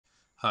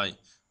Hi,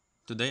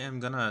 today I'm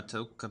gonna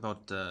talk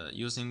about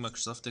using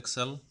Microsoft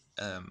Excel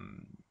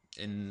um,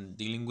 in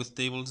dealing with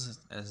tables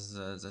as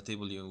the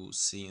table you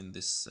see in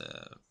this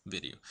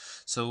video.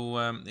 So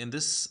in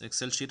this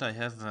Excel sheet I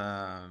have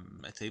a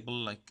table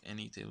like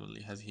any table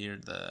you have here,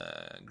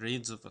 the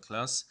grades of a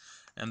class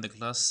and the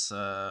class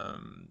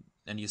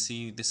and you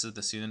see this is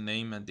the student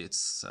name and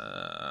it's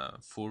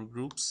four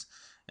groups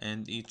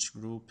and each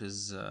group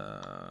is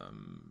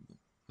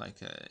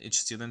each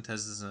student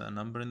has a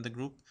number in the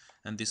group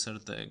and these are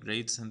the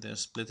grades and they're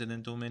split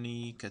into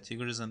many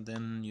categories and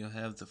then you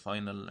have the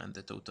final and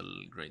the total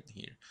grade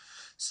here.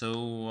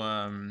 So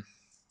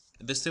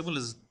this table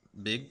is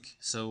big,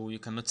 so you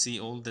cannot see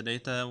all the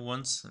data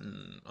once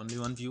in only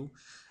one view,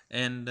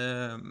 and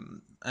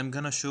I'm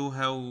gonna show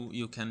how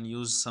you can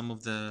use some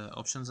of the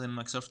options in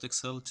Microsoft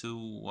Excel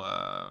to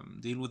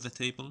deal with the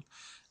table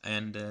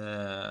and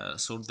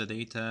sort the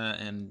data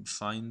and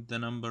find the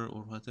number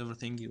or whatever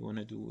thing you want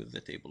to do with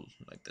the table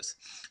like this.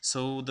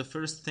 So the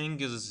first thing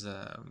is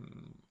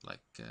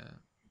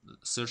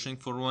searching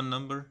for one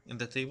number in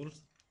the table.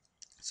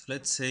 So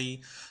let's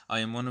say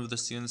I am one of the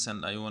students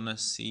and I want to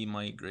see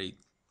my grade,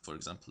 for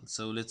example.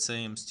 So let's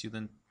say I'm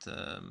student,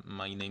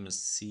 my name is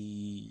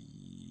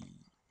CF,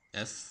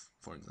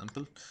 for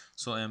example.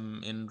 So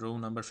I'm in row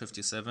number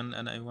 57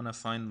 and I want to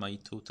find my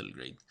total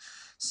grade.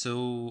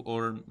 So,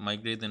 or my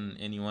grade in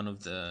any one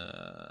of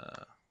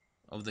the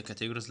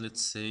categories.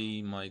 Let's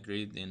say my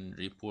grade in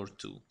report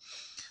 2.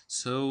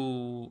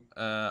 So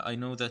I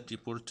know that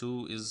report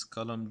 2 is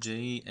column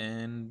J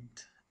and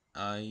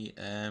I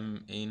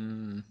am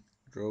in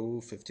row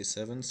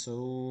 57,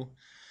 so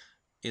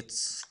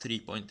it's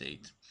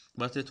 3.8.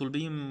 But it will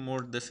be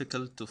more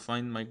difficult to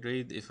find my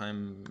grade if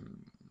I'm,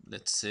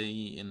 let's say,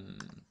 in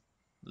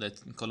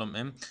column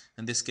M.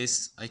 In this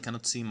case, I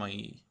cannot see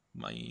my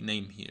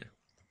name here.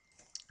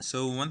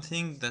 So one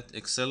thing that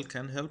Excel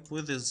can help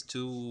with is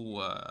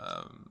to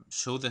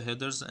show the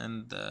headers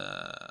and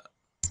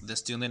the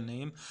student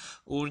name,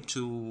 or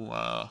to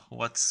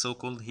what's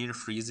so-called here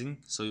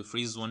freezing. So you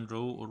freeze one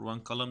row or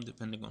one column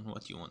depending on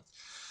what you want.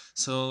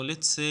 So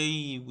let's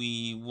say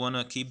we want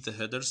to keep the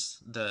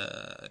headers,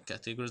 the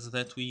categories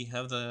that we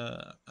have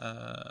the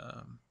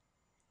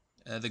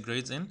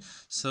grades in.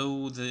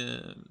 So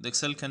the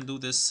Excel can do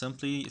this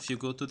simply. If you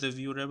go to the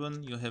view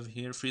ribbon, you have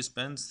here freeze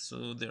bands.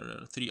 So there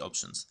are three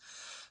options.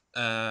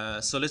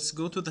 So let's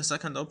go to the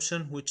second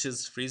option, which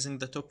is freezing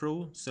the top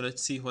row. So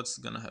let's see what's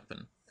gonna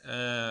happen.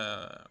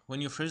 When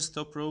you freeze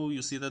top row,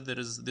 you see that there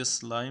is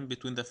this line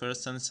between the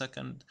first and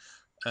second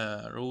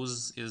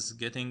rows is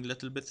getting a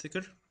little bit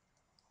thicker.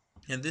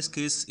 In this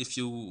case, if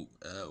you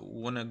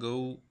wanna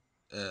go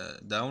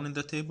down in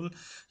the table,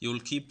 you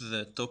will keep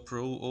the top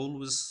row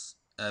always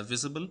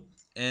visible,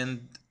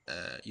 and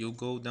you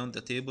go down the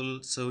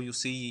table so you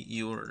see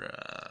your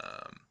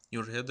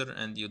header,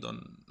 and you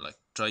don't like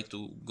try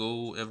to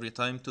go every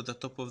time to the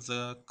top of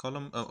the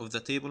column of the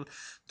table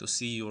to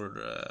see your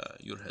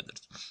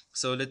headers.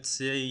 So let's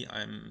say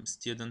I'm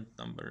student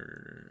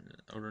number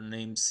or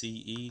name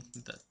CE,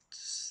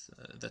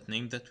 that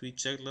name that we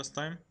checked last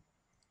time.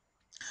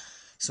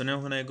 So now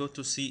when I go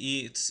to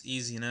CE, it's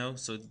easy now.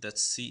 So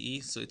that's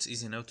CE. So it's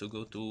easy now to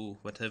go to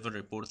whatever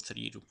report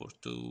 3, report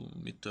 2,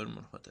 midterm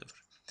or whatever,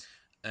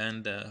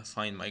 and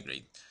find my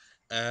grade.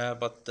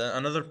 But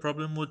another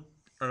problem would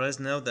arise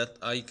now that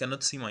I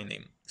cannot see my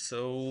name.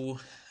 So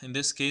in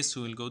this case,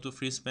 we will go to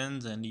freeze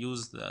bands and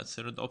use the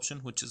third option,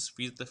 which is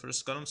freeze the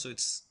first column. So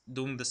it's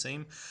doing the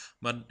same,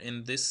 but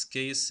in this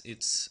case,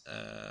 it's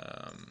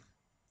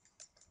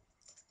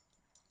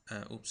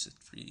oops, it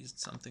freezed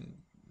something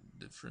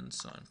different,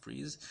 so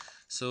unfreeze.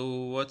 So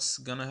what's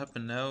gonna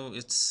happen now,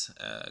 it's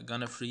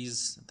gonna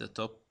freeze the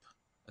top,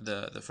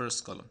 the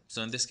first column.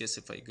 So in this case,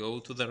 if I go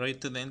to the right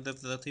to the end of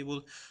the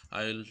table,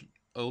 I'll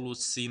always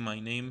see my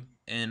name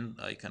and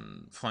I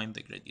can find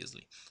the grade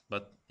easily.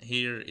 But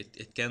here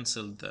it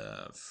canceled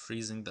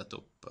freezing the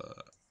top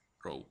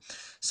row.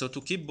 So to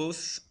keep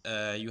both,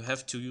 you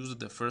have to use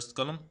the first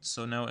column.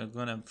 So now I'm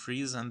gonna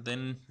freeze and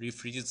then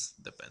refreeze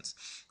the pens.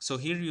 So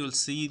here you'll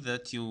see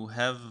that you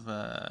have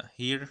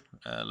here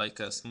like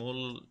a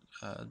small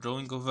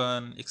drawing of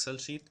an Excel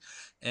sheet,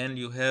 and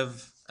you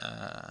have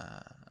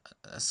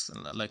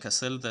like a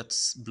cell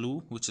that's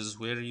blue, which is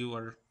where you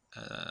are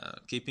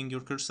keeping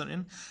your cursor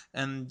in,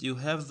 and you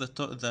have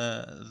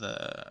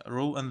the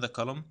row and the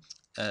column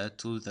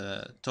to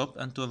the top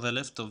and to the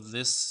left of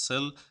this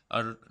cell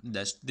are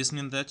dashed. This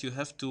means that you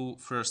have to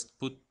first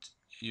put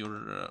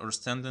your or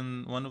stand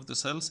in one of the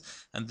cells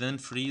and then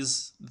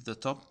freeze the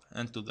top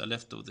and to the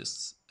left of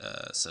this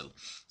cell.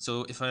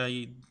 So if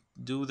I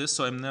do this,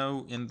 so I'm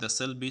now in the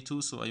cell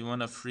B2, so I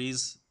want to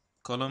freeze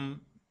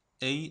column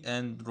A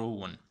and row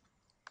 1.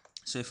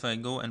 So if I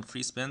go and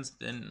freeze pens,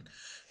 then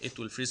it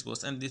will freeze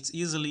both, and it's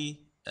easily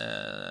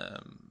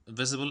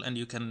visible, and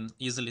you can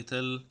easily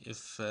tell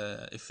if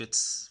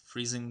it's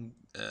freezing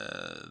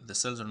the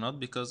cells or not,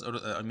 because, or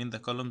I mean the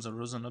columns or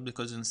rows or not,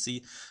 because you can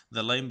see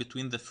the line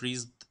between the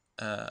freezed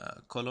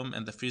column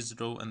and the freeze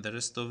row and the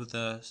rest of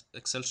the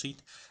Excel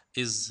sheet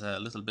is a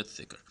little bit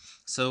thicker.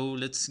 So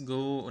let's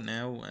go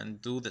now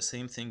and do the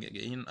same thing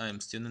again. I'm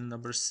student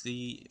number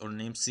C or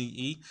name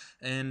CE,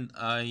 and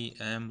I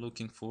am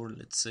looking for,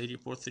 let's say,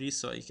 report 3,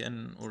 so I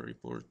can, or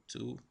report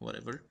 2,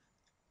 whatever.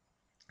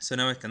 So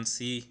now I can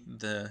see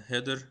the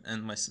header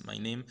and my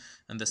name,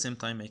 and the same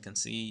time I can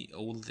see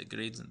all the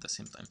grades at the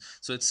same time.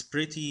 So it's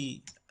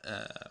pretty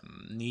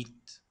neat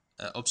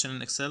option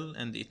in Excel,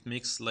 and it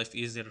makes life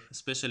easier,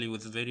 especially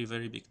with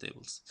very big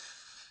tables.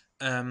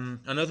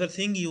 Another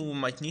thing you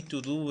might need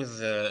to do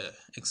with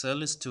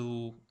Excel is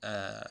to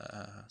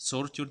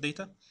sort your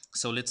data.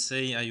 So let's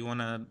say I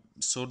wanna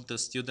sort the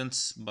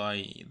students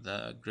by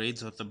the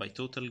grades or by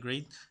total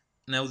grade.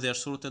 Now they are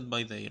sorted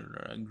by their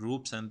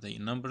groups, and they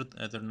numbered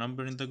their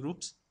number in the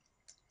groups.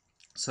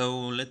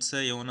 So let's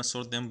say I wanna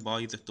sort them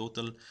by the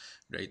total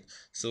grade.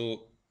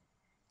 So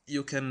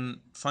you can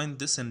find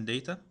this in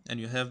data, and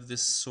you have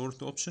this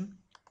sort option.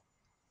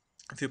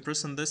 If you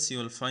press on this, you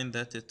will find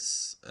that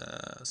it's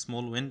a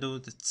small window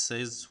that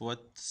says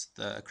what's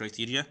the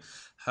criteria.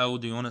 How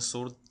do you want to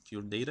sort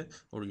your data,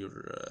 or your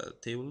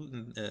table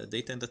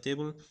data in the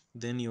table?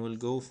 Then you will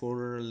go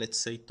for, let's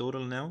say,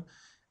 total now,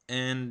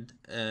 and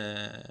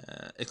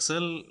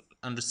Excel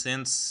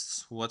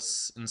understands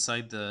what's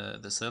inside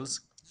the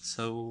cells.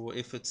 So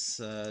if it's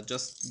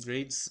just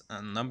grades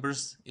and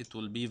numbers, it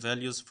will be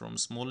values from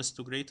smallest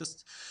to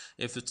greatest.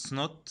 If it's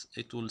not,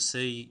 it will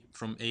say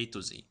from A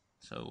to Z.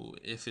 So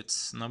if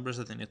it's numbers,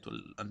 then it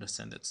will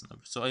understand it's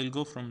numbers. So I'll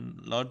go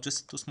from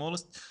largest to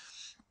smallest.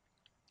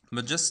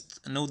 But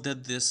just note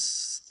that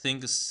this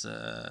thing is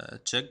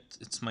checked.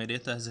 It's my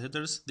data as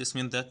headers. This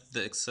means that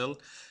the Excel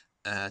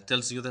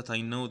tells you that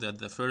I know that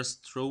the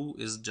first row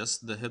is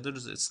just the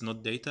headers. It's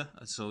not data.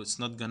 So it's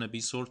not gonna be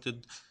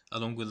sorted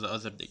along with the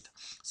other data.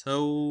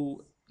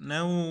 So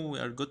now we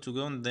are good to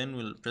go, and then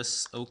we'll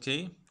press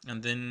OK.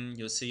 And then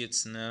you'll see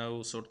it's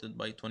now sorted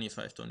by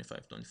 25,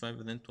 25, 25,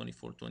 and then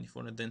 24,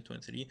 24, and then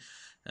 23,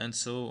 and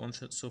so on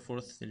and so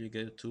forth till you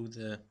get to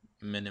the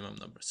minimum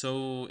number.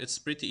 So it's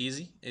pretty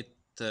easy.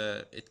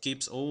 It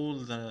keeps all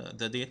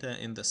the data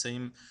in the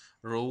same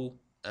row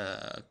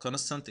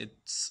constant.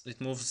 It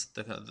moves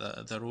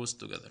the rows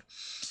together.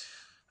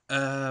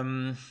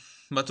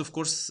 But of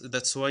course,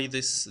 that's why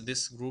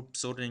this group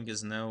sorting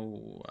is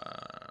now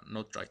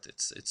not right.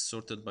 It's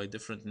sorted by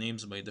different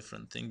names, by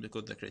different things,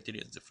 because the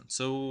criteria is different.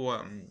 So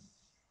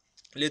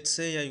let's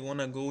say I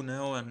wanna go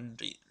now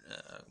and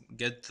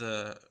get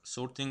the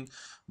sorting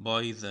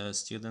by the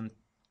student,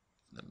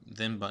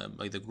 then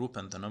by the group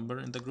and the number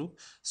in the group.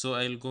 So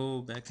I'll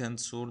go back and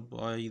sort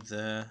by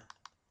the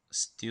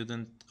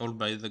student or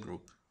by the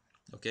group.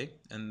 Okay,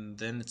 and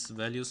then its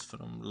values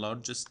from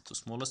largest to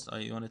smallest.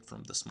 I want it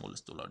from the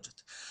smallest to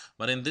largest,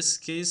 but in this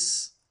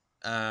case,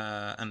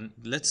 and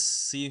let's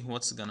see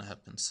what's gonna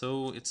happen.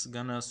 So it's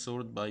gonna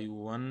sort by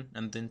 1,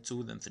 and then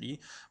 2, then 3,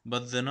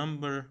 but the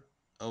number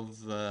of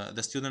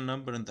the student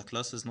number in the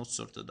class is not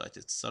sorted right.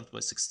 It starts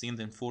by 16,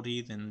 then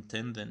 40, then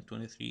 10, then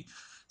 23.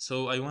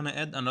 So I want to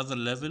add another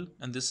level,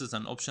 and this is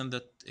an option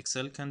that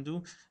Excel can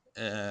do.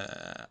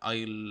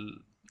 I'll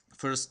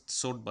first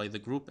sort by the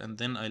group, and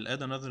then I'll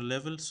add another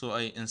level. So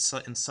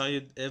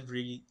inside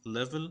every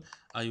level,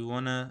 I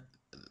wanna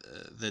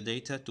the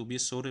data to be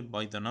sorted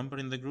by the number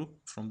in the group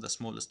from the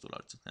smallest to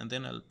largest, and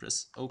then I'll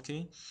press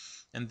OK,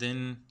 and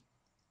then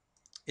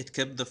it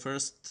kept the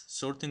first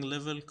sorting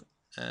level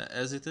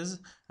as it is,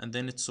 and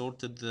then it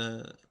sorted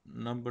the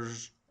number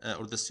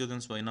or the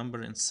students by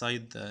number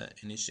inside the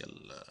initial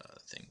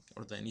thing,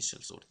 or the initial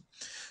sorting.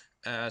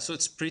 So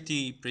it's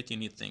pretty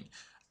neat thing.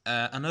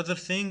 Another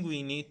thing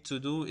we need to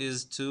do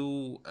is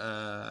to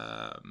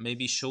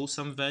maybe show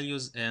some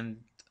values and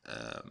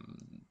um,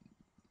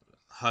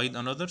 hide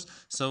on others.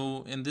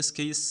 So in this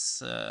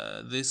case,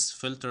 this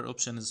filter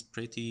option is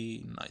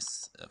pretty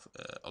nice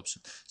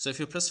option. So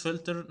if you press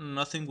filter,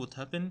 nothing would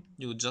happen.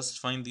 You would just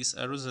find these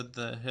arrows at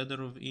the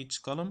header of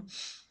each column,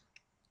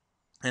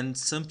 and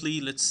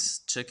simply let's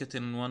check it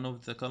in one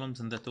of the columns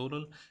in the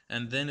total,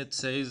 and then it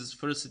says,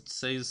 first it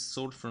says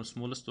sort from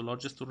smallest to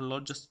largest, or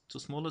largest to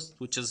smallest,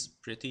 which is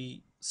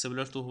pretty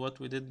similar to what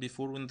we did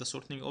before in the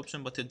sorting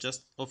option, but it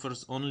just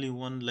offers only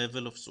one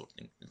level of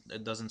sorting.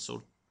 It doesn't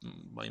sort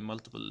by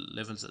multiple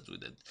levels as we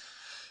did.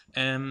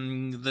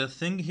 The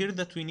thing here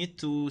that we need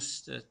to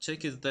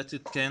check is that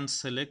it can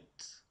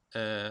select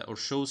or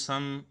show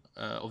some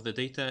of the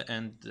data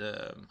and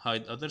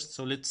hide others.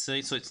 So let's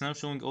say, so it's now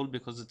showing all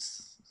because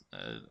it's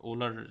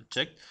all are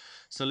checked.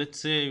 So let's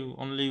say I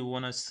only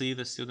want to see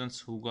the students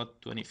who got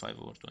 25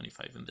 over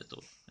 25 in the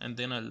total, and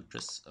then I'll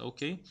press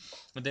OK.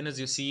 And then as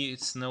you see,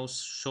 it's now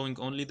showing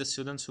only the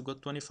students who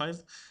got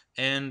 25,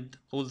 and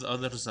all the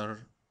others are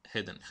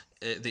hidden.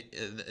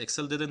 The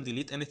Excel didn't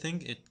delete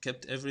anything. It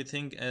kept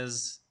everything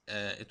as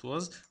it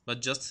was,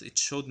 but just it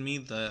showed me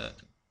the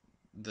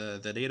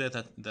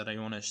data that I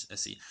want to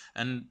see.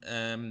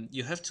 And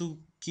you have to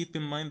keep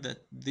in mind that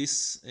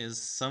this is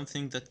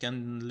something that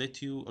can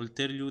let you or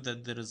tell you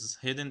that there is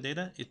hidden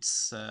data.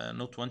 It's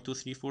not 1 2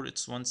 3 4,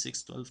 it's 1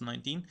 6 12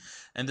 19,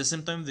 and at the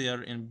same time they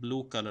are in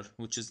blue color,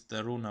 which is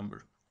the row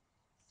number.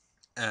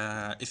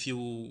 If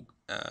you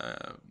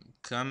uh,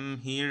 come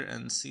here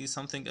and see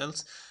something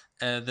else,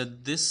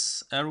 that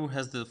this arrow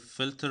has the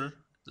filter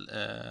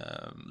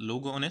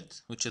logo on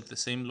it, which is the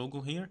same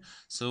logo here.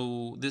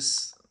 So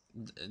this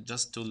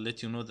just to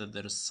let you know that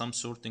there is some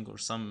sorting or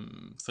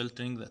some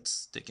filtering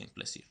that's taking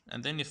place here.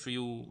 And then if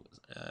you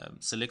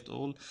select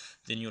all,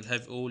 then you'll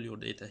have all your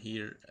data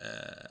here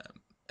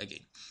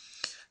again.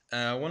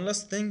 One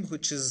last thing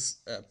which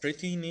is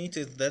pretty neat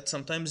is that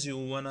sometimes you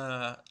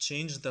wanna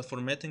change the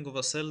formatting of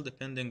a cell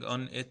depending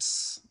on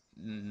its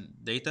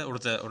data or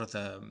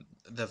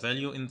the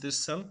value in this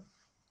cell.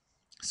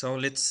 So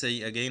let's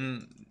say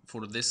again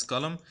for this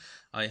column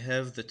I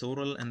have the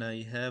total and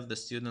I have the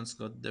students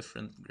got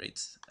different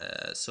grades.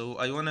 So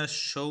I want to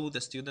show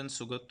the students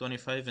who got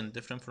 25 in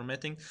different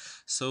formatting.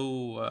 So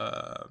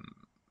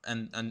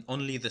and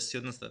only the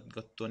students that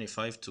got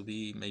 25 to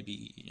be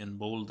maybe in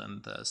bold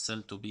and the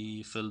cell to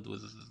be filled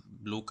with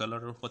blue color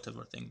or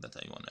whatever thing that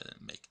I want to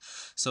make.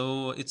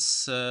 So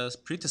it's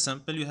pretty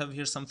simple. You have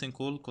here something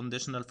called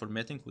conditional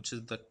formatting, which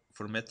is the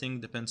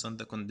formatting depends on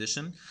the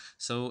condition.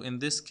 So in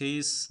this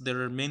case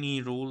there are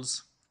many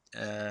rules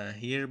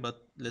here, but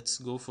let's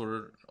go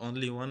for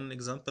only one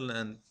example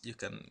and you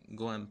can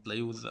go and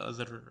play with the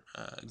other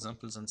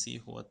examples and see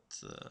what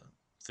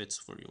fits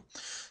for you.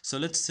 So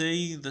let's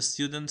say the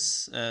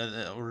students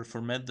or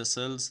format the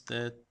cells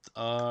that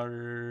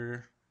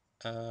are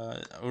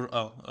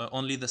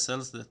only the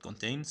cells that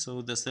contain,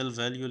 so the cell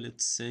value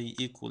let's say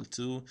equal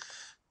to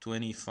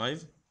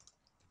 25.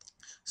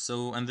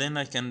 So and then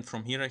I can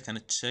from here I can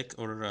check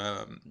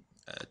or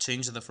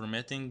change the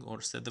formatting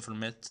or set the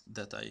format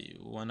that I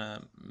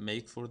wanna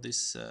make for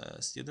this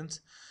student.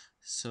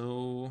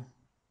 So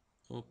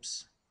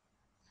oops,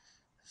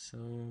 so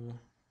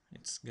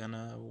it's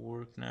gonna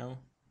work now,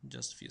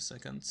 just a few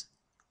seconds.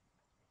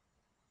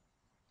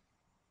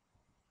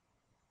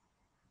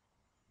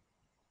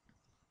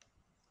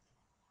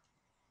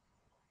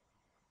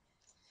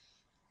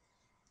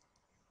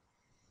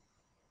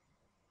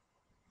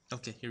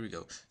 Okay, here we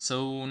go.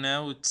 So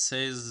now it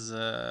says,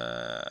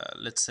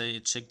 let's say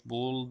check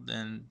bold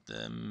and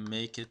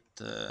make it,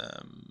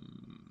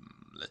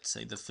 let's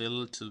say the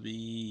fill to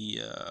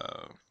be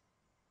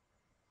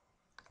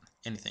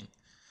anything.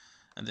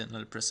 And then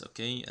I'll press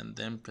OK and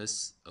then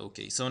press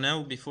OK. So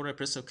now before I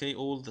press OK,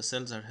 all the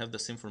cells have the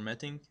same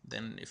formatting.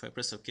 Then if I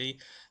press OK,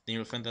 then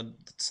you'll find that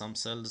some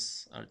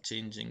cells are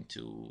changing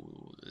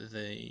to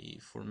the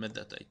format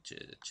that I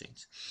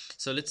changed.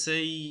 So let's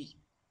say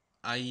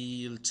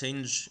I'll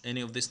change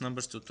any of these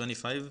numbers to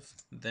 25,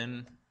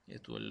 then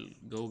it will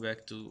go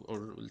back to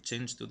or will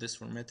change to this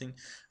formatting,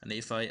 and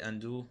if I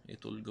undo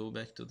it will go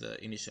back to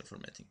the initial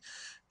formatting.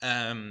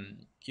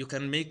 You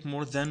can make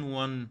more than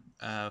one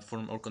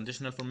form or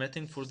conditional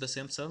formatting for the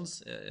same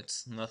cells.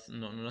 It's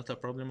not a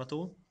problem at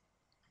all.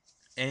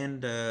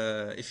 And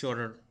if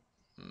you're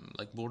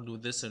like bored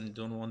with this and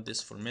don't want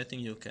this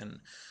formatting, you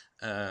can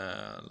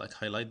like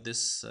highlight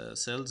this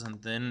cells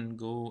and then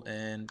go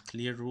and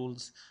clear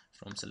rules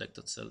from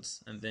selected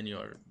cells, and then you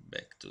are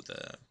back to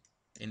the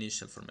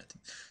initial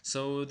formatting.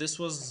 So this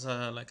was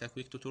like a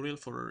quick tutorial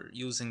for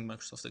using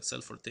Microsoft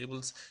Excel for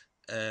tables,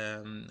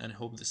 and I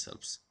hope this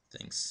helps.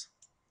 Thanks.